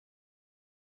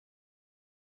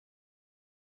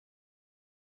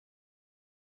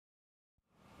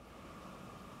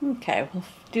Okay, we'll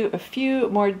do a few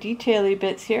more detail-y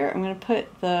bits here. I'm going to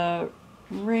put the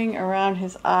ring around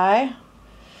his eye.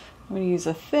 I'm going to use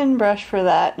a thin brush for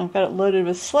that, and I've got it loaded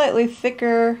with slightly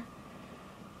thicker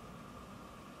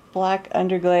black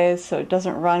underglaze so it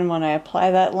doesn't run when I apply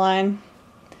that line.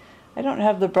 I don't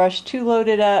have the brush too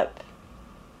loaded up.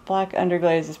 Black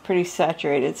underglaze is pretty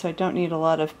saturated, so I don't need a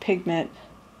lot of pigment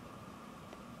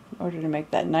in order to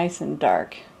make that nice and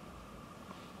dark.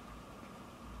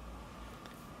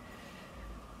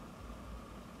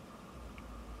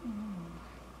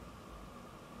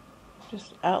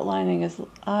 Just outlining his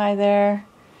eye there.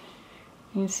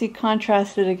 You can see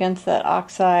contrasted against that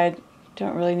oxide. You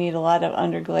don't really need a lot of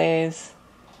underglaze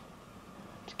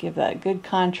to give that good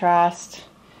contrast.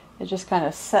 It just kind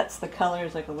of sets the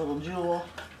colors like a little jewel.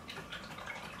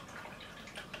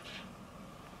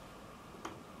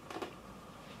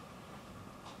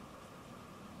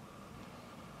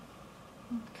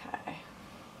 Okay.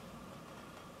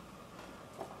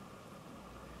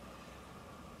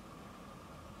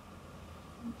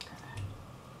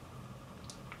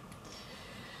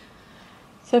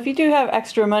 So if you do have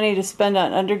extra money to spend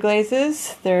on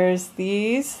underglazes, there's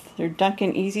these. They're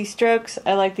Dunkin' Easy Strokes.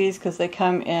 I like these because they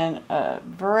come in a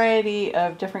variety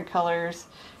of different colors.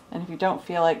 And if you don't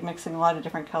feel like mixing a lot of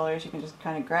different colors, you can just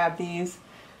kind of grab these.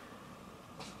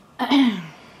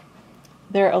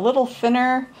 They're a little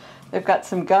thinner. They've got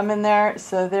some gum in there,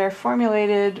 so they're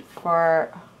formulated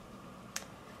for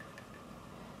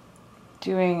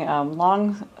doing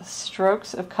long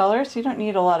strokes of color, so you don't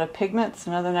need a lot of pigment. It's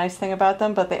another nice thing about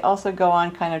them, but they also go on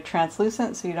kind of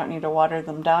translucent, so you don't need to water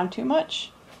them down too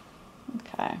much.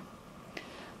 Okay, so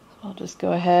I'll just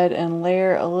go ahead and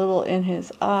layer a little in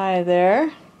his eye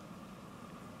there.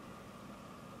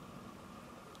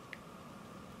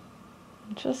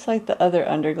 Just like the other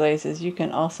underglazes, you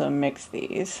can also mix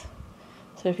these.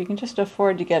 So if you can just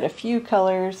afford to get a few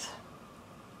colors,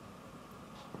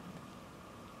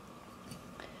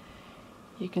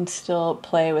 you can still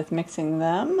play with mixing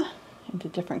them into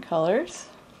different colors.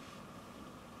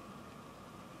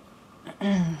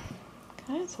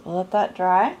 Okay, so we'll let that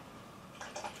dry.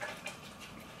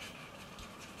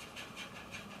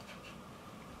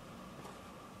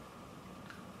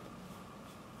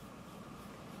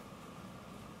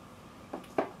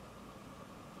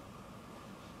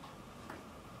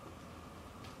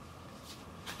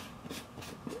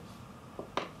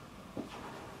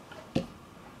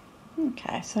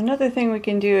 Okay, so another thing we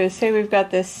can do is say we've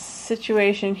got this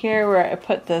situation here where I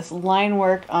put this line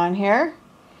work on here.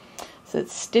 So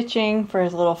it's stitching for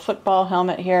his little football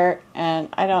helmet here, and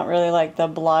I don't really like the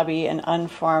blobby and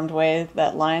unformed way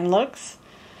that line looks.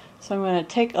 So I'm going to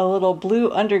take a little blue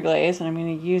underglaze and I'm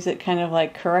going to use it kind of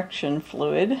like correction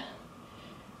fluid,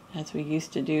 as we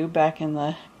used to do back in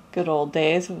the good old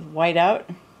days with whiteout.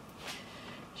 So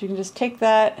you can just take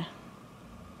that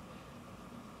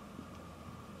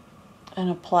and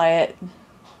apply it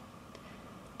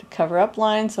to cover up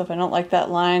lines. So if I don't like that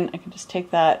line, I can just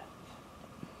take that,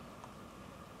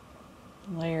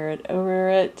 layer it over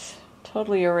it,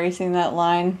 totally erasing that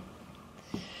line.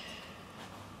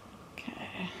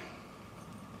 Okay.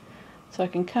 So I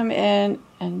can come in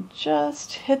and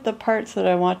just hit the parts that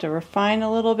I want to refine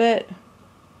a little bit.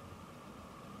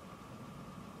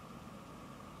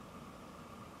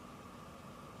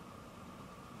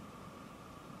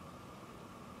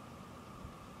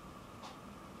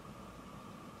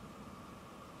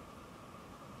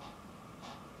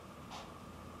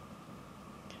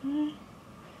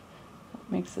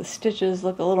 Makes the stitches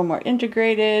look a little more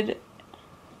integrated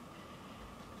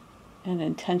and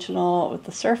intentional with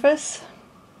the surface.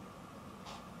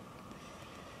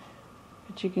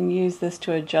 But you can use this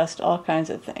to adjust all kinds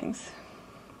of things.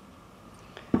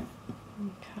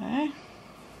 Okay.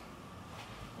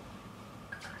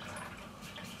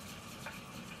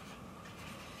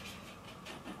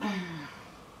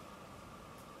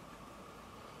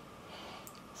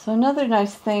 So another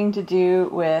nice thing to do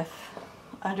with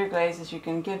underglaze is you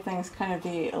can give things kind of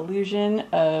the illusion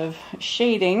of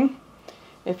shading.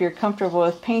 If you're comfortable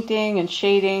with painting and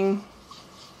shading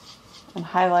and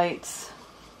highlights.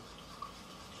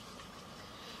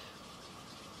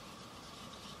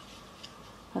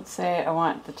 Let's say I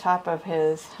want the top of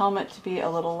his helmet to be a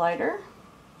little lighter.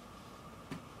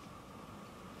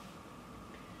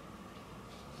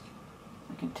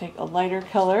 I can take a lighter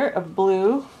color of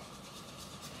blue,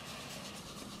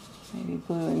 maybe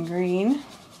blue and green.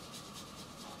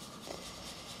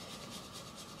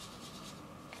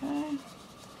 Okay.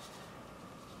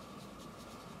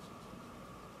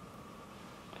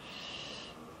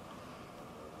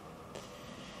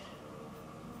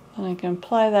 And I can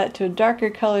apply that to a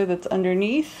darker color that's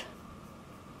underneath.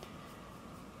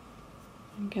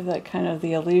 And give that kind of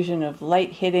the illusion of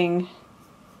light hitting.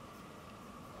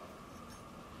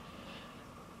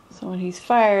 So when he's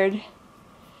fired,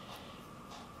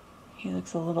 he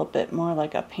looks a little bit more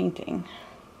like a painting.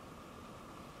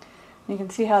 You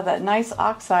can see how that nice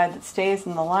oxide that stays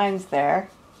in the lines there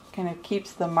kind of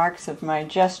keeps the marks of my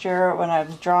gesture when I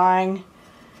was drawing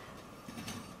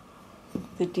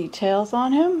the details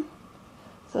on him.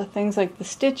 So things like the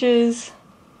stitches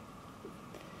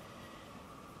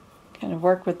kind of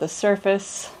work with the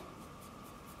surface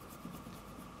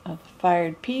of the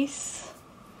fired piece.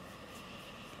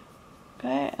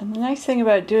 Okay, and the nice thing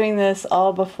about doing this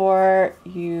all before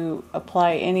you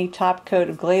apply any top coat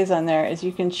of glaze on there is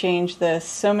you can change this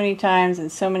so many times in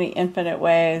so many infinite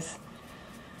ways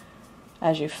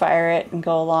as you fire it and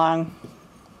go along.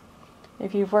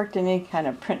 If you've worked in any kind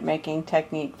of printmaking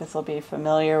technique, this will be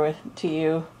familiar to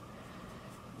you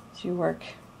as you work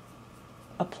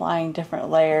applying different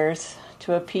layers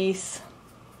to a piece.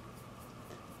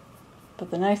 But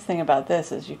the nice thing about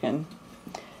this is you can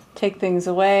take things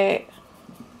away,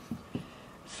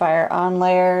 fire on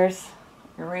layers,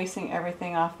 erasing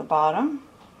everything off the bottom,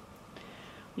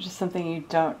 which is something you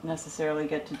don't necessarily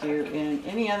get to do in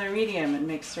any other medium. It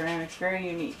makes ceramics very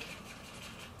unique.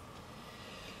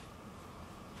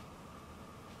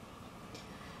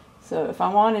 So if I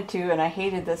wanted to, and I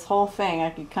hated this whole thing, I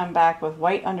could come back with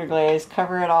white underglaze,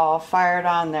 cover it all, fire it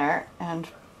on there, and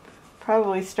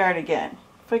probably start again.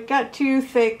 If it got too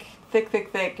thick,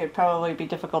 it'd probably be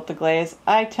difficult to glaze.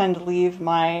 I tend to leave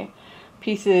my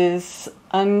pieces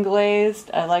unglazed.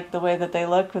 I like the way that they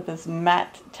look with this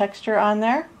matte texture on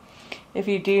there. If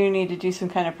you do need to do some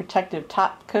kind of protective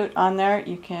top coat on there,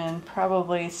 you can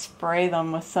probably spray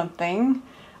them with something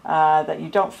that you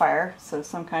don't fire, so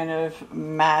some kind of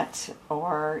matte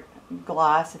or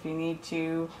gloss if you need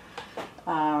to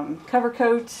cover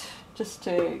coat just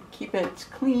to keep it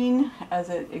clean as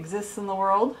it exists in the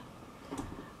world.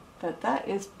 But that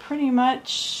is pretty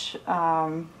much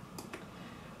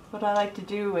what I like to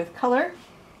do with color,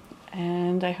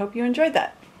 and I hope you enjoyed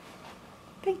that.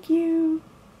 Thank you.